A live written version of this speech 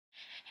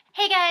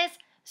Hey guys!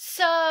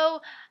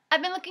 So,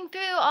 I've been looking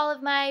through all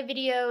of my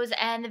videos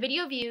and the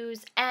video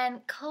views,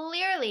 and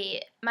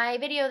clearly my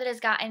video that has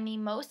gotten the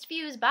most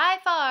views by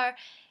far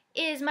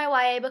is my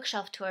YA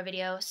bookshelf tour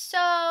video. So,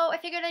 I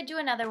figured I'd do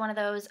another one of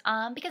those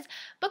because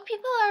book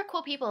people are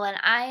cool people and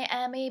I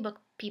am a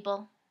book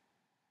people.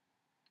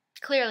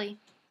 Clearly.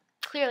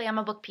 Clearly I'm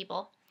a book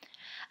people.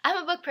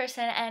 I'm a book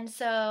person, and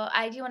so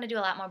I do want to do a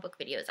lot more book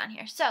videos on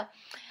here. So,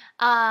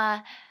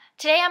 uh,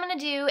 today I'm going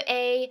to do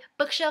a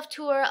bookshelf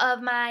tour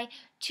of my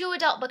 2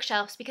 adult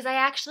bookshelves because I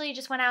actually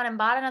just went out and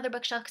bought another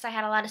bookshelf because I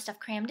had a lot of stuff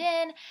crammed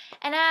in,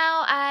 and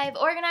now I've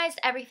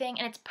organized everything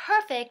and it's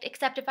perfect,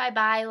 except if I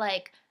buy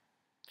like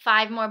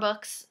 5 more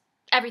books,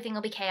 everything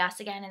will be chaos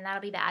again and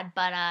that'll be bad,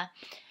 but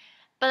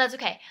that's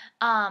okay.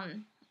 So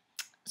I'm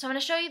going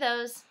to show you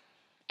those,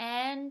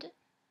 and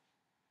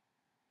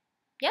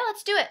yeah,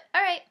 let's do it.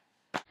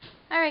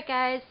 Alright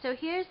guys, so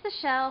here's the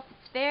shelf.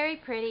 It's very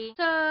pretty.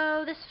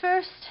 So this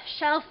first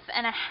shelf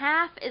and a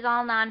half is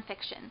all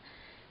nonfiction.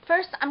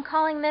 First, I'm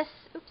calling this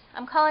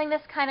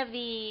kind of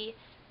the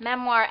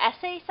memoir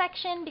essay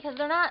section because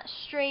they're not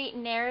straight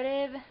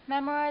narrative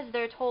memoirs.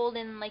 They're told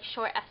in like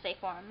short essay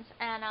forms.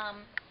 And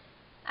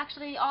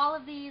actually all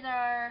of these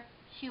are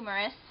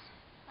humorous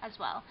as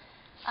well.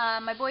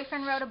 My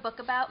boyfriend wrote a book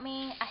about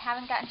me. I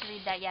haven't gotten to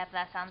read that yet, but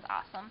that sounds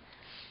awesome.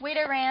 Way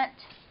to Rant.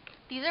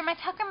 These are my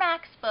Tucker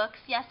Max books.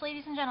 Yes,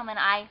 ladies and gentlemen,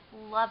 I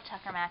love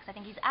Tucker Max. I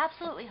think he's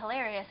absolutely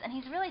hilarious, and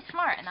he's really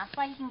smart, and that's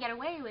why he can get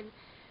away with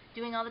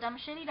doing all the dumb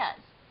shit he does.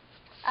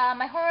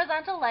 My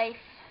Horizontal Life,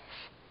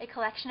 a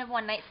collection of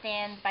one-night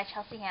stands by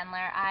Chelsea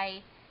Handler.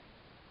 I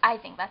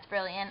think that's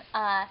brilliant.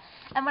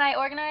 And when I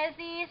organized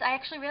these, I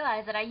actually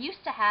realized that I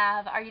used to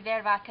have Are You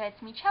There, Vodka?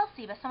 It's Me,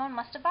 Chelsea, but someone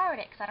must have borrowed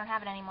it because I don't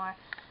have it anymore.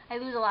 I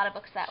lose a lot of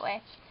books that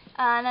way.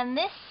 And then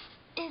this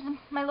is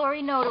my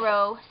Laurie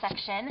Notaro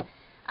section.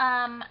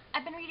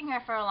 I've been reading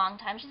her for a long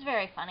time. She's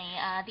very funny.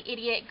 The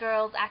Idiot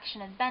Girls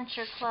Action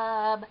Adventure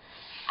Club,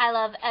 I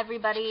Love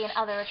Everybody and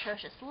Other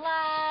Atrocious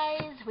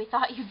Lies, We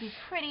Thought You'd Be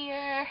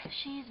Prettier.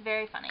 She's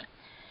very funny.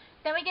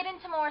 Then we get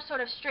into more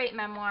sort of straight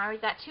memoir.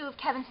 We've got 2 of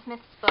Kevin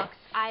Smith's books.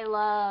 I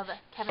love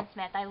Kevin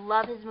Smith. I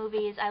love his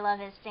movies. I love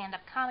his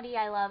stand-up comedy.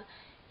 I love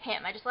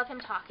him. I just love him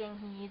talking.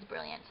 He's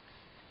brilliant.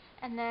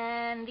 And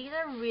then these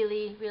are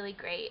really, really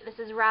great. This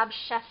is Rob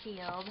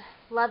Sheffield.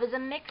 Love is a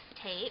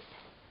Mixtape.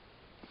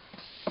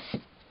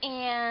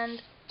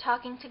 And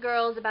Talking to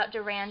Girls About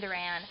Duran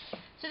Duran.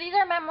 So these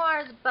are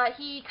memoirs, but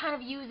he kind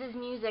of uses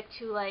music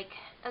to, like,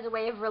 as a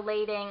way of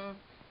relating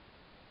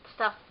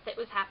stuff that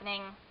was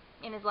happening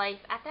in his life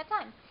at that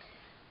time.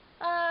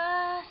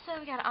 So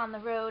we got On the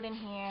Road in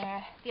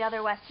here. The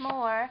Other Wes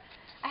Moore.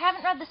 I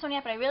haven't read this one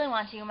yet, but I really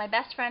want to. My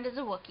Best Friend is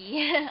a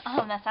Wookiee.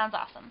 That sounds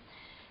awesome.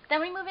 Then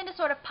we move into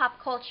sort of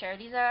pop culture.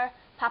 These are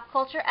pop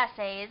culture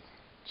essays.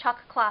 Chuck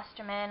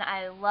Klosterman,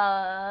 I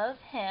love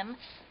him.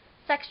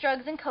 Sex,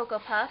 Drugs, and Cocoa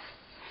Puffs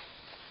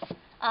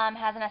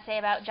has an essay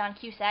about John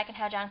Cusack and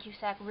how John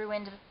Cusack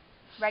ruined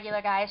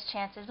regular guys'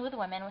 chances with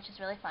women, which is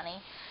really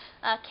funny.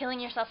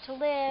 Killing Yourself to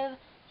Live,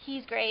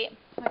 he's great.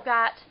 We've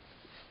got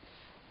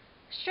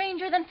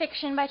Stranger Than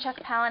Fiction by Chuck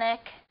Palahniuk.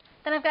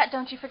 Then I've got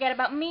Don't You Forget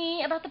About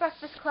Me, about the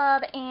Breakfast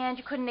Club, and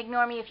You Couldn't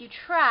Ignore Me If You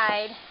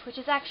Tried, which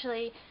is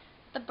actually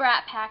the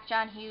Brat Pack,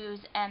 John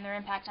Hughes, and their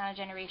impact on a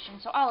generation.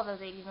 So all of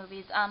those 80s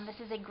movies. This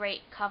is a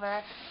great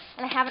cover,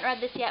 and I haven't read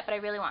this yet, but I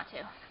really want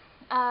to.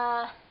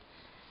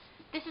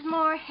 This is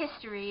more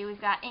history. We've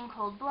got In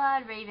Cold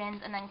Blood,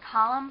 Ravens, and then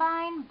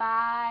Columbine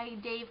by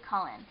Dave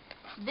Cullen.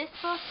 This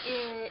book,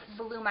 it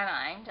blew my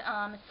mind.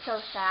 It's so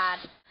sad.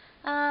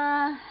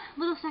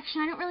 Little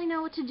section I don't really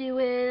know what to do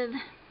with.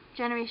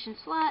 Generation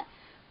Slut.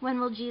 When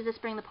Will Jesus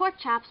Bring the Pork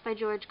Chops by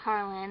George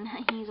Carlin.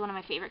 He's one of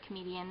my favorite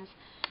comedians.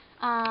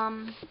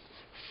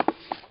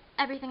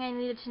 Everything I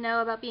Needed to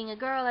Know About Being a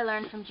Girl I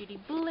Learned from Judy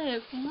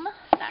Blume.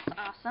 That's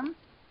awesome.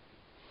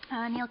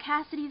 Neil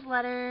Cassidy's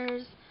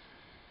Letters.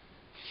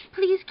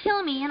 Please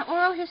Kill Me, an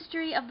oral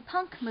history of the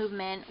punk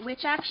movement,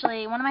 which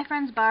actually one of my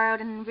friends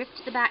borrowed and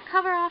ripped the back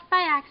cover off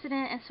by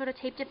accident and sort of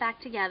taped it back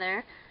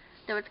together,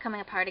 though it's coming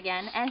apart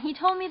again, and he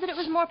told me that it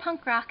was more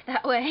punk rock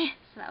that way,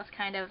 so that was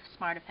kind of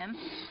smart of him.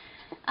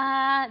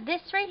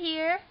 This right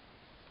here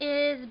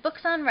is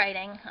books on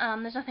writing.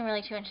 There's nothing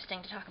really too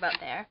interesting to talk about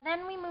there.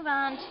 Then we move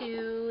on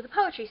to the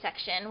poetry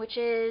section, which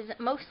is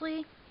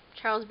mostly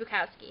Charles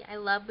Bukowski. I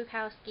love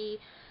Bukowski.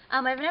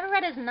 I've never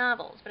read his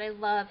novels, but I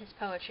love his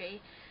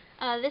poetry.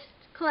 This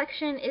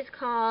collection is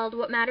called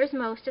What Matters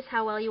Most Is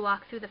How Well You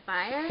Walk Through the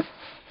Fire.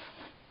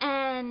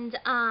 And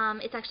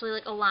it's actually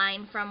like a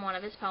line from one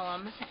of his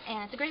poems.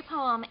 And it's a great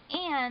poem.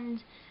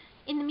 And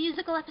in the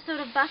musical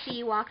episode of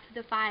Buffy, Walk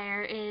Through the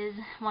Fire is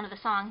one of the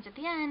songs at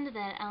the end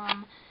that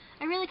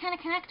I really kind of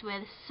connect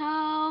with. So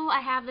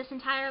I have this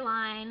entire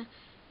line.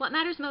 What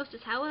matters most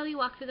is how well you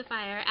walk through the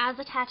fire, as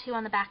a tattoo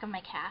on the back of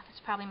my calf.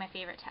 It's probably my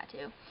favorite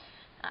tattoo.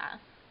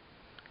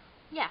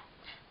 Yeah,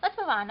 let's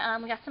move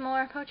on. We got some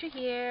more poetry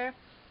here.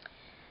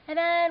 And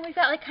then we've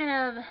got like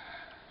kind of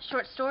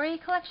short story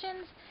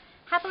collections.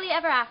 Happily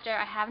Ever After.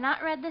 I have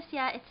not read this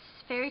yet. It's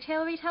fairy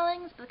tale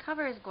retellings, but the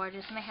cover is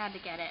gorgeous and I had to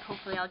get it.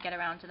 Hopefully I'll get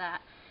around to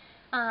that.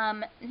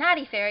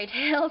 Naughty Fairy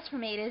Tales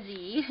from A to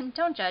Z.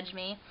 Don't judge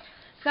me.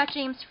 We've got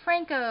James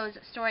Franco's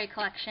story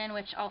collection,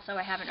 which also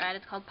I haven't read.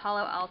 It's called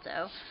Palo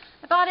Alto.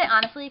 I bought it,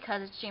 honestly,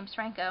 because it's James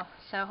Franco,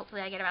 so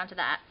hopefully I get around to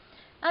that.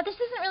 This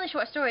isn't really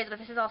short stories, but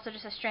this is also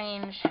just a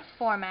strange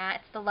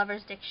format. It's The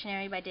Lover's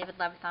Dictionary by David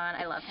Levithon.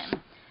 I love him.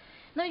 And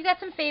then we've got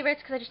some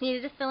favorites, because I just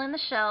needed to fill in the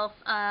shelf.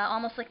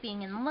 Almost Like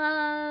Being in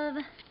Love,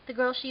 The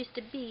Girl She Used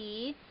to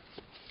Be.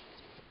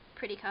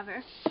 Pretty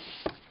cover.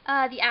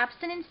 The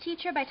Abstinence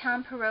Teacher by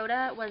Tom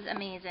Perrotta was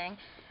amazing.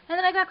 And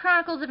then I got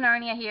Chronicles of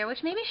Narnia here,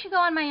 which maybe should go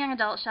on my young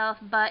adult shelf,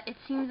 but it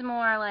seems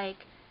more like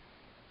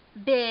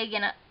big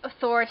and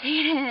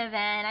authoritative,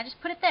 and I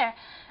just put it there.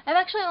 I've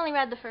actually only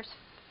read the first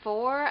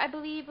 4, I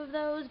believe, of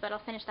those, but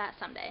I'll finish that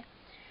someday.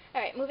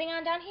 Alright, moving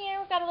on down here,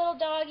 we've got a little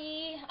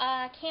doggy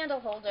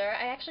candle holder.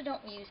 I actually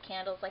don't use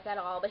candles like that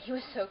at all, but he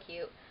was so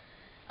cute.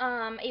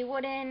 A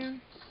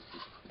wooden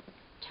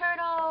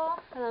turtle.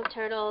 I love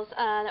turtles.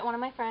 That one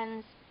of my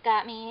friends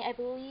got me. I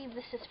believe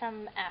this is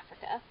from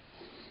Africa.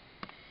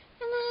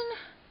 And then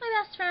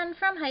my best friend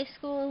from high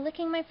school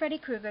licking my Freddy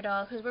Krueger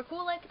doll, because we're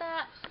cool like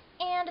that.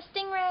 And a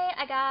stingray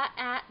I got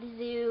at the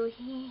zoo.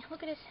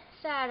 Look at his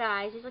sad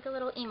eyes. He's like a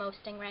little emo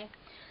stingray.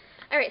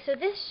 Alright, so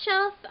this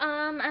shelf,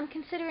 I'm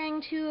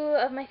considering 2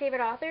 of my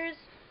favorite authors'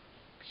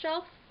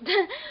 shelf,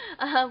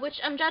 which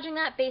I'm judging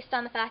that based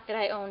on the fact that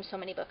I own so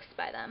many books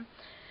by them.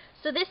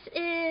 So this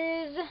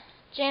is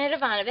Janet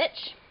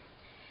Ivanovich,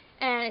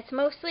 and it's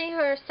mostly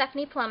her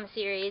Stephanie Plum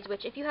series,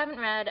 which if you haven't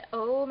read,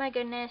 oh my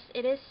goodness,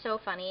 it is so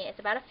funny. It's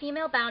about a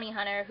female bounty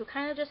hunter who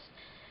kind of just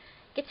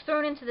gets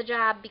thrown into the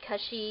job because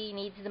she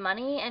needs the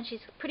money, and she's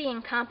pretty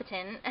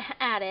incompetent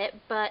at it,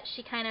 but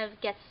she kind of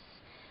gets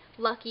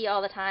lucky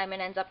all the time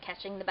and ends up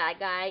catching the bad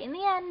guy in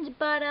the end,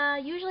 but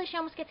usually she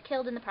almost gets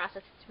killed in the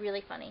process. It's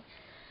really funny.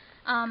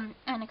 And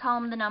I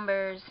call them the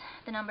numbers,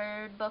 the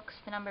numbered books,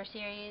 the number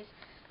series.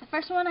 The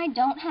first one I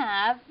don't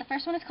have. The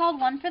first one is called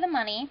One for the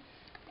Money,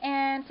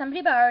 and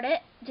somebody borrowed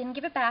it, didn't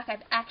give it back.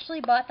 I've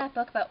actually bought that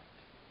book about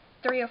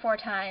 3 or 4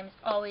 times.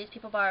 Always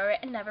people borrow it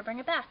and never bring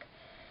it back.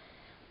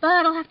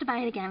 But I'll have to buy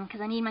it again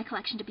because I need my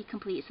collection to be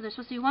complete. So there's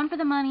supposed to be 1 for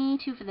the money,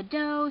 2 for the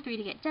dough, 3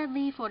 to get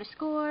deadly, 4 to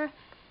score,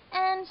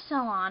 and so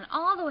on,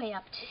 all the way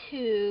up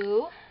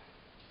to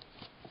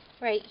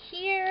right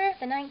here.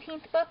 The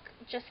 19th book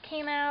just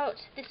came out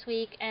this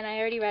week, and I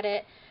already read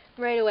it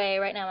right away.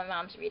 Right now my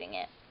mom's reading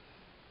it.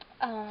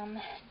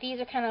 These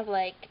are kind of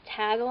like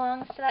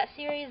tag-alongs to that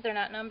series. They're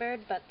not numbered,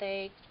 but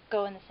they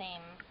go in the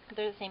same,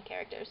 they're the same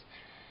characters.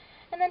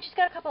 And then she's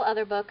got a couple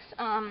other books,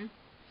 and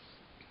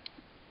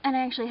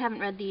I actually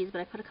haven't read these,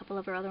 but I put a couple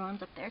of her other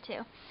ones up there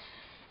too.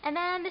 And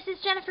then this is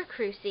Jennifer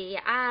Crusie,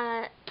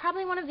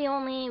 probably one of the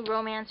only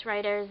romance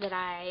writers that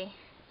I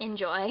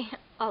enjoy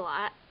a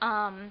lot.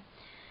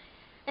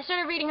 I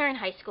started reading her in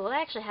high school.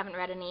 I actually haven't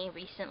read any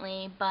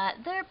recently, but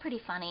they're pretty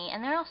funny,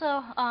 and they're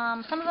also,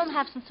 some of them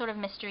have some sort of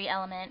mystery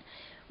element.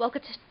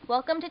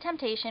 Welcome to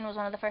Temptation was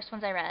one of the first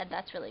ones I read.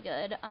 That's really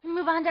good.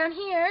 Move on down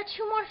here,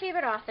 2 more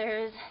favorite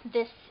authors.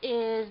 This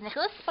is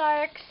Nicholas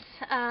Sparks.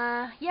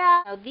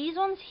 Yeah, these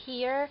ones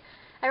here,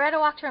 I read A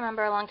Walk to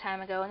Remember a long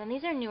time ago, and then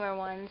these are newer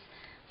ones.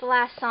 The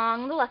Last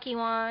Song, The Lucky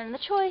One, The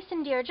Choice,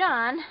 and Dear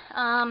John,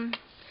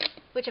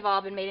 which have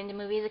all been made into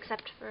movies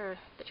except for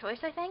The Choice,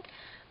 I think.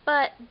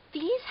 But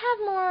these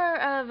have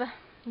more of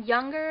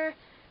younger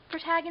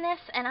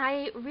protagonists, and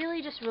I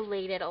really just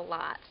related a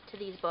lot to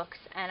these books,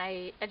 and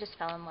I just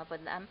fell in love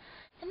with them.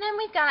 And then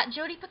we've got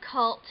Jodi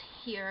Picoult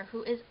here,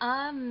 who is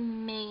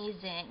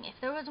amazing. If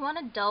there was one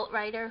adult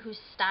writer whose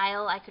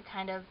style I could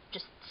kind of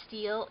just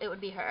steal, it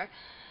would be her.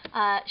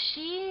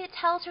 She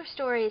tells her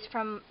stories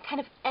from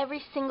kind of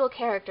every single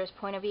character's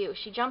point of view.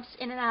 She jumps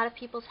in and out of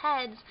people's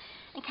heads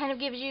and kind of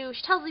gives you,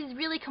 she tells these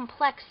really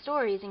complex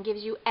stories and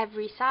gives you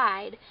every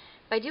side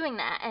by doing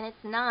that, and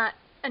it's not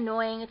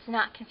annoying, it's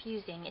not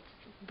confusing, it's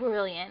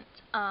brilliant.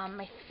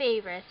 My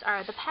favorites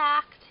are The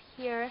Pact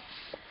here,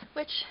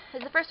 which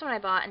is the first one I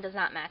bought and does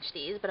not match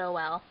these, but oh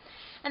well.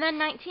 And then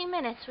 19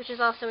 Minutes, which is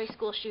also a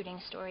school shooting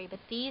story, but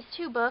these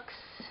 2 books,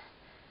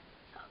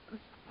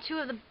 2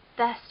 of the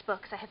best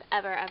books I have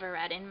ever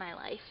read in my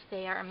life.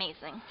 They are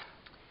amazing.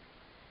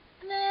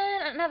 And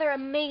then another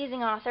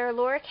amazing author,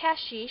 Laura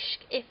Kashish.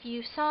 If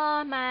you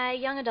saw my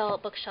young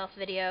adult bookshelf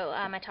video,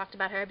 I talked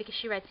about her because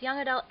she writes young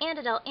adult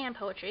and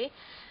poetry.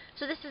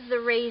 So this is The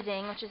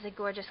Raising, which is a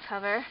gorgeous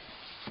cover.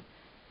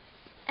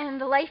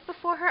 And The Life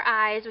Before Her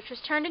Eyes, which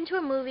was turned into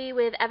a movie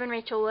with Evan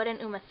Rachel Wood and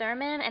Uma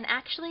Thurman, and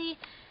actually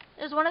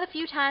it was one of the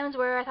few times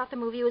where I thought the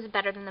movie was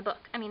better than the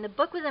book. I mean, the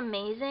book was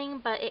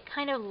amazing, but it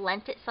kind of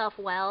lent itself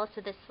well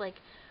to this, like,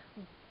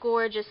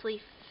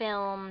 gorgeously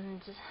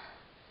filmed,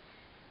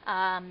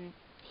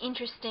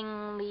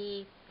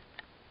 interestingly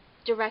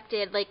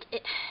directed, like,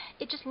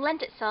 it just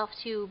lent itself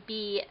to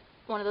be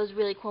one of those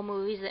really cool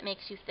movies that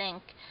makes you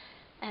think,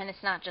 and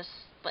it's not just,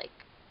 like,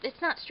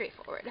 it's not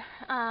straightforward.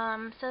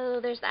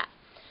 So there's that.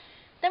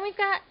 Then we've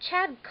got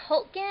Chad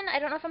Kultgen. I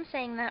don't know if I'm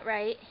saying that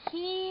right.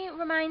 He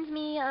reminds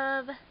me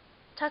of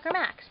Tucker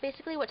Max.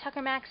 Basically what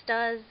Tucker Max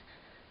does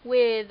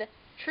with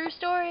true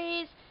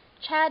stories,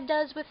 Chad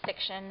does with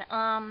fiction.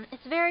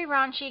 It's very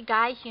raunchy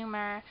guy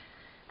humor.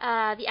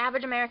 The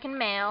Average American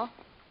Male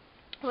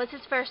was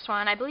his first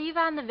one. I believe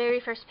on the very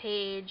first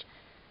page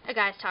a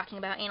guy's talking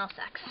about anal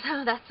sex,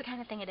 so that's the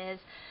kind of thing it is.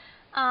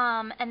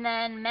 And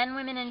then Men,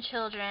 Women, and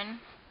Children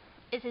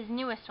is his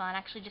newest one,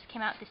 actually just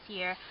came out this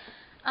year.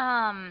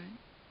 I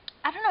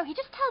don't know, he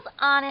just tells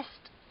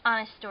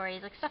honest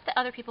stories, like stuff that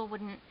other people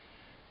wouldn't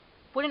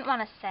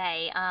want to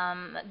say.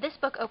 This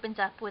book opens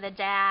up with a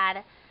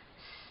dad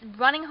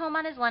running home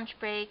on his lunch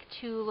break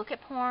to look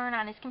at porn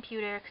on his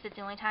computer because it's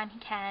the only time he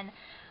can,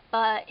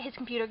 but his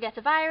computer gets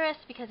a virus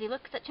because he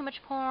looks at too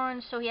much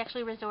porn, so he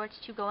actually resorts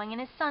to going in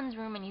his son's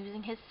room and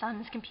using his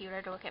son's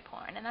computer to look at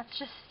porn, and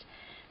that's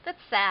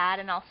sad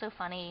and also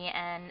funny,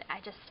 and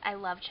I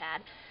love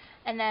Chad.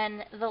 And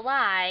then The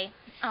Lie,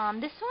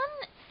 this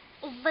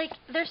one, like,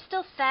 there's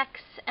still sex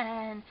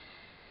and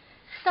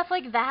stuff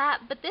like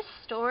that, but this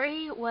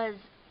story was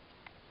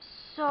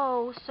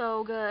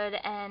so good,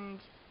 and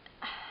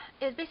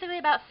it was basically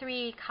about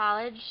 3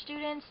 college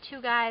students,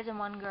 2 guys and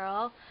 1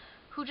 girl,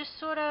 who just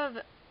sort of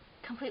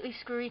completely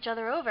screw each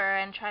other over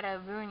and try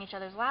to ruin each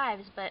other's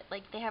lives, but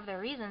like they have their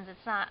reasons.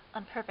 It's not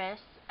on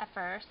purpose at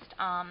first.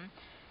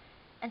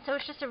 And so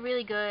it's just a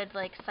really good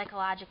like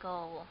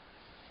psychological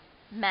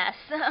mess.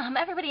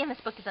 Everybody in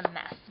this book is a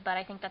mess, but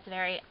I think it's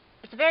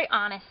a very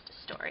honest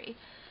story.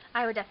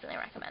 I would definitely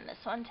recommend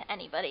this one to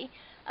anybody.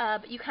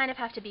 But you kind of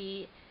have to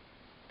be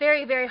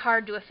very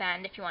hard to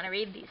offend if you want to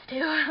read these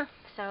 2.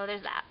 So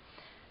there's that.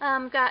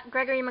 Got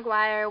Gregory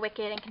Maguire,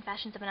 Wicked, and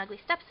Confessions of an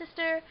Ugly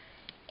Stepsister.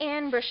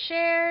 Anne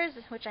Brashares,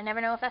 which I never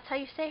know if that's how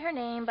you say her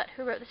name, but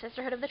who wrote The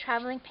Sisterhood of the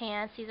Traveling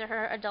Pants. These are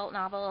her adult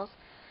novels.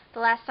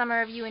 The Last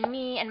Summer of You and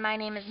Me, and My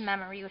Name is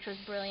Memory, which was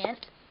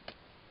brilliant.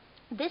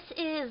 This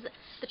is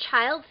The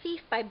Child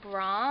Thief by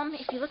Brom.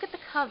 If you look at the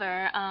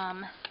cover,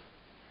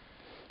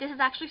 this is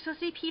actually supposed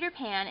to be Peter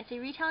Pan. It's a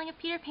retelling of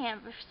Peter Pan,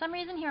 but for some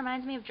reason he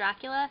reminds me of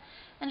Dracula,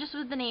 and just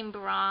with the name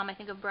Brom, I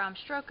think of Bram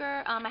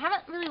Stoker. I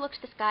haven't really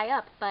looked this guy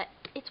up, but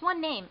it's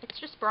one name. It's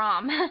just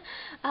Brom.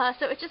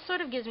 So it just sort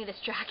of gives me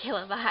this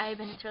Dracula vibe,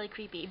 and it's really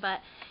creepy,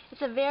 but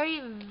it's a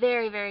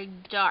very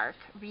dark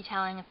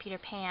retelling of Peter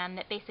Pan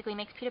that basically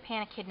makes Peter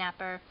Pan a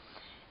kidnapper,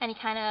 and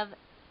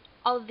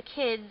all of the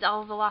kids,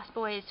 all of the lost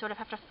boys sort of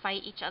have to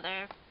fight each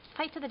other,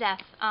 fight to the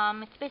death.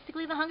 It's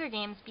basically the Hunger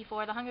Games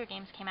before the Hunger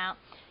Games came out.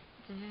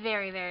 It's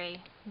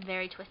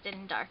very twisted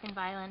and dark and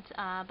violent,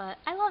 but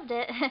I loved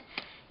it. In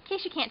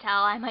case you can't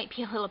tell, I might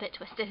be a little bit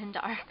twisted and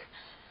dark.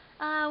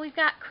 We've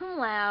got Cum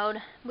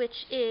Laude,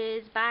 which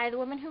is by the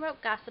woman who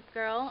wrote Gossip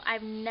Girl.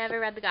 I've never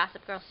read the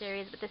Gossip Girl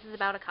series, but this is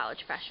about a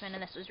college freshman,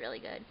 and this was really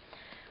good.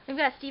 We've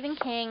got Stephen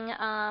King.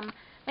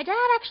 My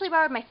dad actually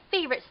borrowed my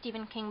favorite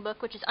Stephen King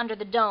book, which is Under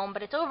the Dome,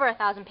 but it's over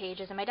 1,000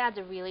 pages, and my dad's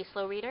a really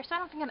slow reader, so I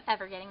don't think I'm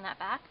ever getting that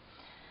back.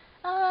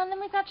 Then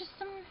we've got just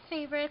some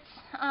favorites.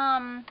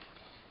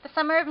 The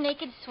Summer of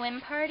Naked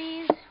Swim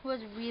Parties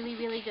was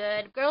really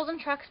good. Girls and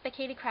Trucks by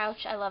Katie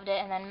Crouch, I loved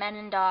it, and then Men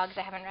and Dogs,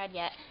 I haven't read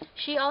yet.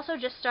 She also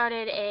just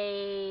started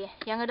a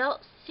young adult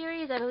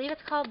series, I believe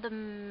it's called The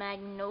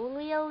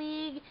Magnolia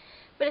League,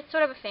 but it's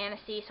sort of a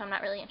fantasy, so I'm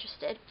not really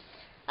interested.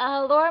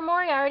 Laura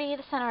Moriarty,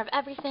 The Center of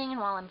Everything, and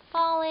While I'm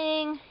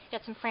Falling.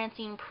 Got some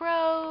Francine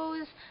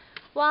Prose.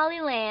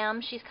 Wally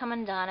Lamb, She's Come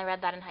Undone, I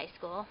read that in high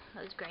school,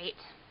 that was great.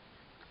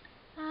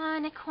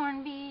 Nick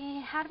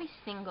Hornby, How to Be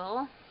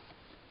Single.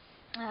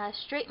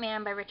 Straight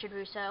Man by Richard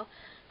Russo.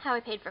 How I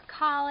Paid for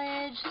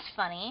College. It's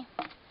funny.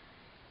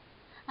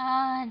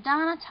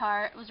 Donna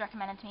Tartt was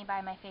recommended to me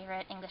by my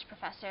favorite English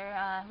professor.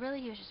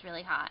 He was just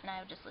really hot, and I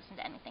would just listen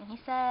to anything he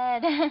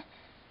said.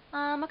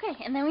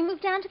 Okay, and then we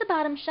move down to the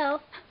bottom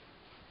shelf,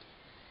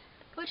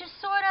 which is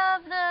sort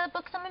of the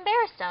books I'm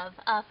embarrassed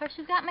of. First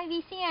we've got my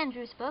V.C.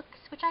 Andrews books,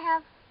 which I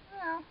have,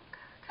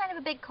 kind of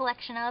a big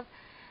collection of.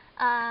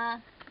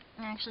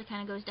 It actually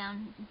kind of goes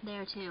down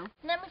there too.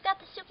 And then we've got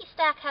the Sookie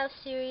Stackhouse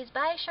series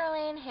by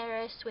Charlaine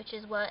Harris, which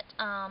is what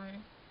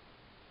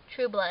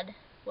True Blood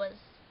was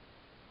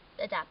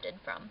adapted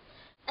from.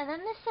 And then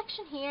this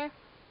section here,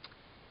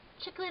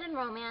 chick lit and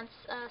romance.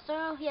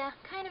 So yeah,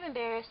 kind of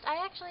embarrassed.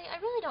 I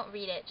really don't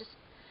read it. Just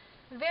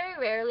very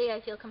rarely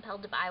I feel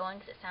compelled to buy one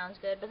because it sounds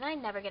good, but then I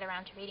never get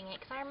around to reading it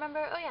because I remember,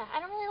 oh yeah, I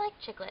don't really like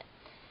chick lit.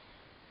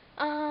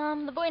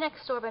 The Boy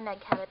Next Door by Meg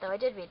Cabot, though, I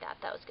did read that.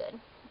 That was good.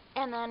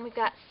 And then we've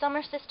got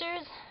Summer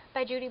Sisters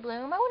by Judy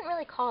Blume. I wouldn't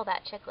really call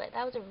that chick lit.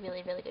 That was a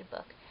really good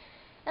book.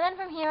 And then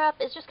from here up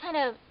is just kind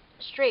of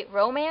straight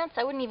romance.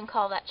 I wouldn't even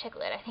call that chick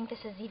lit. I think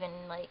this is even,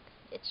 like,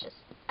 it's just,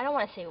 I don't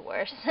want to say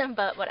worse,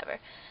 but whatever.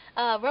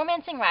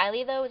 Romancing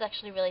Riley, though, is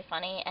actually really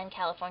funny, and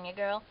California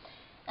Girl.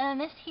 And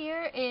this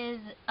here is,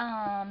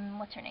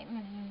 what's her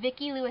name?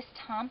 Vicki Lewis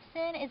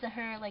Thompson is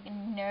her, like,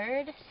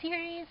 nerd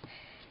series.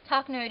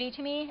 Talk Nerdy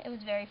to Me. It was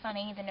very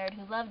funny. The Nerd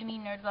Who Loved Me,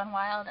 Nerd Gone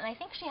Wild, and I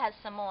think she has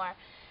some more.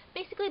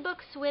 Basically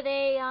books with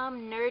a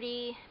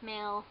nerdy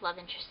male love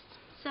interest.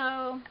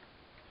 So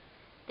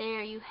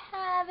there you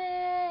have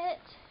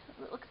it.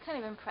 It looks kind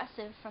of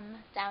impressive from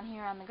down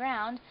here on the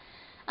ground.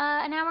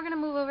 And now we're going to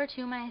move over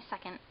to my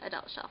second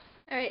adult shelf.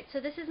 Alright, so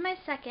this is my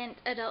second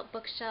adult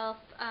bookshelf.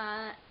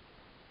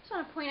 Just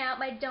want to point out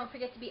my Don't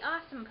Forget to Be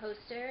Awesome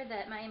poster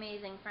that my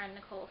amazing friend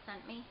Nicole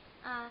sent me.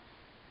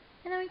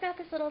 And then we've got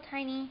this little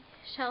tiny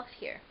shelf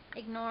here.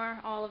 Ignore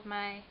all of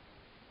my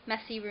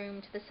messy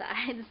room to the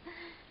sides.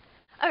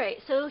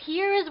 Alright, so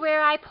here is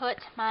where I put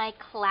my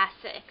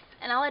classics.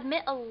 And I'll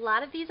admit a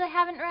lot of these I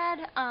haven't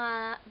read,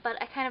 but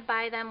I kind of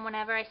buy them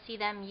whenever I see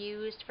them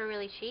used for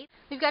really cheap.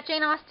 We've got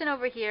Jane Austen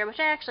over here, which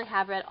I actually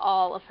have read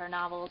all of her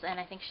novels, and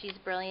I think she's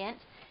brilliant.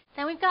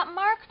 Then we've got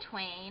Mark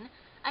Twain.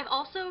 I've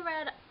also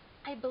read,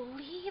 I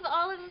believe,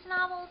 all of his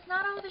novels.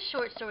 Not all of his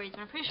short stories, but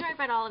I'm pretty sure I've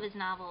read all of his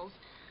novels.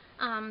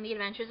 The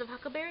Adventures of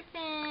Huckleberry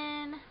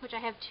Finn, which I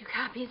have 2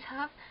 copies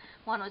of.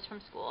 One was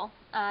from school.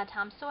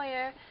 Tom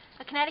Sawyer.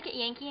 A Connecticut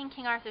Yankee in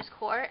King Arthur's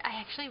Court. I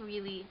actually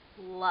really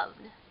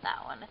loved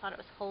that one. I thought it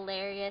was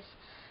hilarious.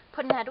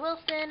 Pudd'nhead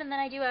Wilson, and then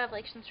I do have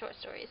like some short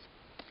stories.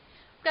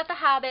 We've got The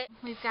Hobbit.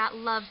 We've got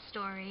Love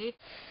Story.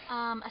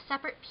 A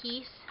Separate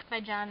Peace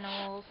by John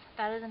Knowles.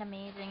 That is an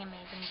amazing,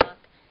 amazing book.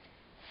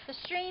 The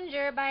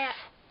Stranger by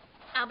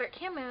Albert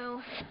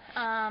Camus.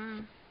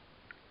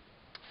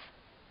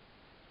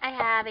 I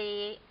have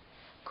a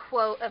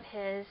quote of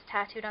his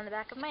tattooed on the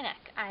back of my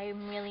neck.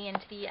 I'm really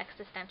into the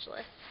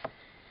existentialists.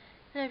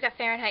 Then we've got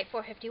Fahrenheit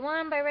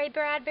 451 by Ray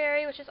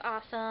Bradbury, which is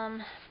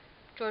awesome.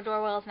 George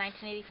Orwell's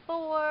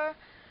 1984.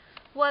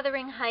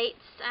 Wuthering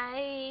Heights.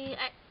 I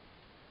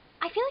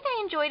feel like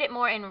I enjoyed it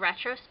more in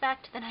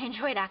retrospect than I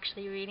enjoyed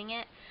actually reading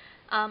it,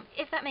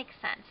 if that makes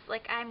sense.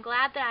 Like, I'm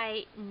glad that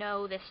I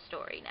know this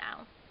story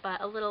now,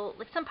 but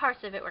some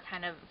parts of it were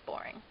kind of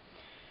boring.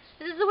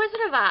 This is The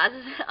Wizard of Oz.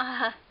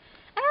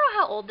 I don't know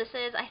how old this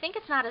is. I think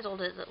it's not as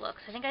old as it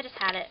looks. I think I just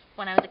had it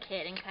when I was a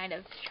kid and kind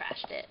of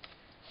trashed it,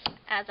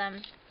 as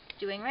I'm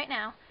doing right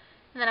now.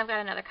 And then I've got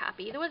another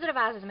copy. The Wizard of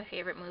Oz is my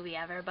favorite movie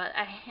ever, but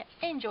I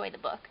enjoy the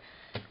book.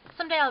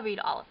 Someday I'll read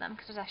all of them,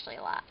 because there's actually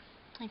a lot.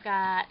 We've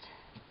got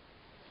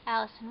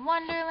Alice in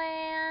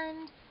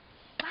Wonderland.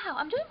 Wow,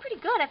 I'm doing pretty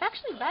good. I've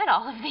actually read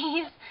all of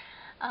these.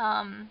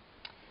 And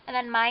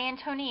then My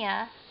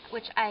Antonia,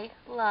 which I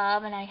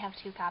love, and I have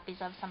 2 copies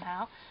of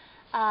somehow.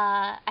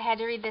 I had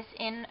to read this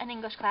in an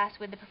English class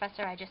with the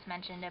professor I just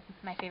mentioned,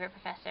 my favorite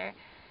professor.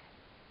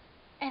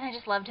 And I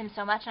just loved him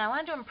so much, and I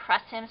wanted to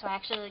impress him, so I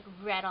actually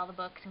read all the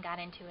books and got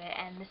into it,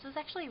 and this was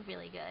actually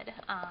really good.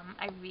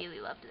 I really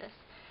loved this.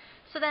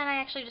 So then I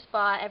actually just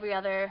bought every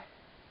other...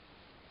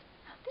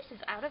 Oh, this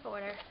is out of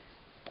order.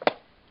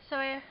 So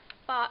I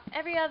bought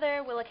every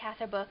other Willa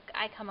Cather book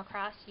I come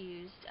across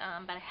used,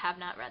 but I have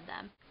not read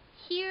them.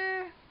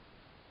 Here...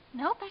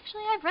 Nope,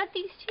 actually I've read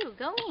these too.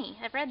 Go me.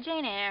 I've read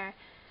Jane Eyre.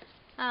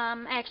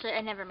 Actually,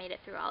 I never made it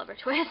through Oliver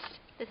Twist.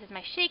 This is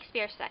my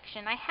Shakespeare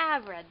section. I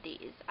have read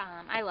these.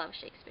 I love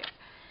Shakespeare.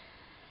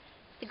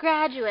 The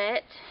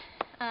Graduate,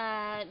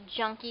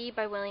 Junkie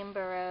by William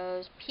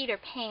Burroughs, Peter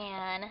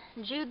Pan,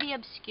 Jude the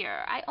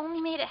Obscure. I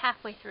only made it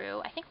halfway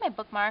through. I think my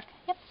bookmark's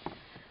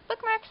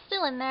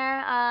still in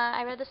there.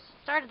 I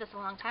started this a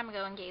long time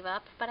ago and gave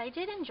up, but I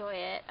did enjoy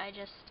it.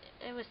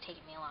 It was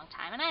taking me a long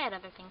time, and I had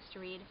other things to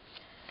read.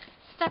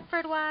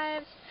 Stepford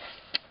Wives,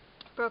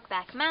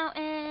 Brokeback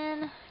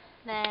Mountain,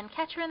 then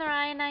Catcher in the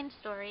Rye, 9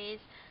 Stories,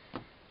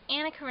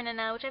 Anna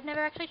Karenina, which I've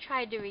never actually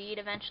tried to read.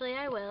 Eventually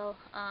I will,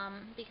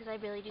 because I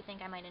really do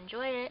think I might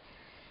enjoy it.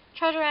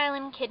 Treasure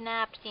Island,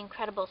 Kidnapped, The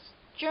Incredible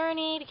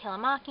Journey, To Kill a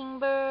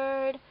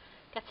Mockingbird,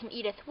 got some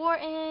Edith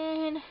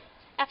Wharton,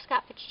 F.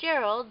 Scott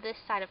Fitzgerald, This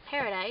Side of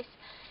Paradise.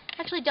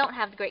 I actually don't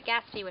have The Great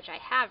Gatsby, which I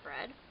have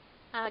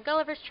read.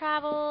 Gulliver's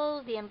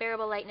Travels, The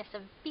Unbearable Lightness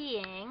of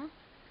Being,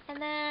 and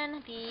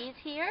then these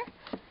here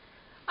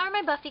are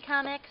my Buffy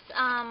comics,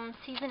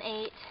 Season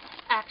 8.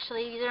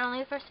 Actually, these are only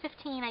the first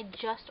 15. I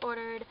just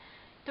ordered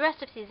the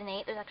rest of Season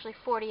 8. There's actually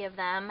 40 of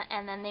them,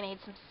 and then they made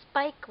some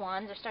Spike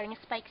ones. They're starting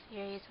a Spike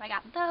series, so I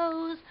got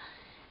those.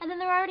 And then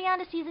they're already on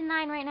to Season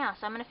 9 right now,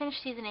 so I'm going to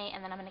finish Season 8,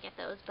 and then I'm going to get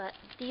those. But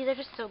these are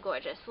just so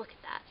gorgeous. Look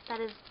at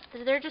that.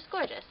 They're just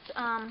gorgeous.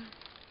 I'm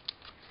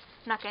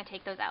not going to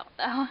take those out,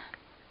 though.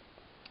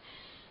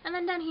 And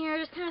then down here, I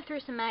just kind of threw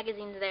some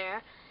magazines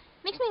there.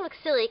 Makes me look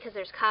silly because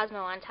there's Cosmo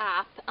on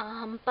top,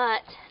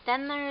 but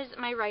then there's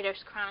my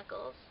Writer's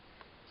Chronicles.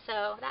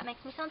 So that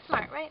makes me sound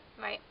smart, right?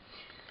 Right.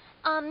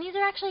 These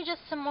are actually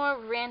just some more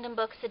random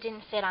books that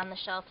didn't fit on the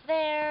shelf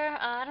there.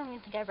 I don't even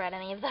think I've read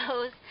any of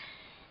those.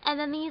 And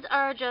then these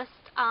are just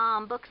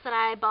books that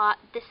I bought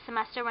this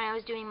semester when I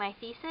was doing my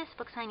thesis,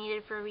 books I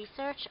needed for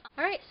research.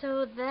 Alright,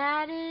 so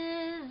that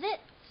is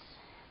it.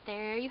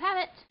 There you have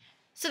it.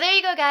 So there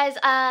you go, guys.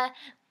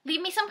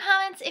 Leave me some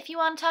comments if you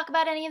want to talk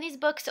about any of these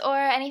books or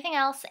anything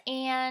else.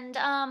 And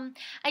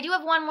I do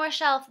have one more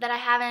shelf that I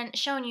haven't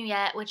shown you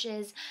yet, which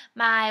is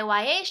my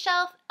YA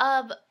shelf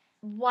of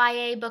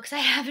YA books I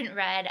haven't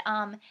read.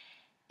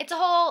 It's a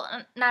whole,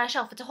 not a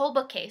shelf, it's a whole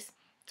bookcase.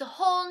 It's a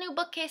whole new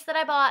bookcase that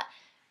I bought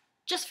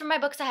just for my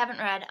books I haven't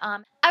read.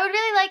 I would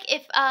really like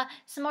if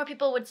some more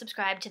people would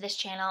subscribe to this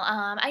channel.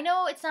 I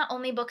know it's not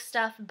only book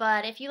stuff,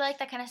 but if you like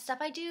that kind of stuff,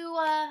 I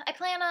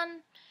plan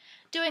on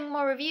doing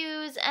more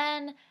reviews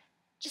and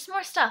just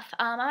more stuff.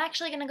 I'm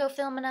actually going to go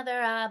film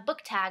another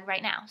book tag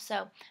right now,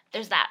 so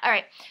there's that.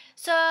 Alright,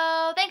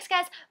 so thanks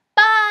guys.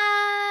 Bye!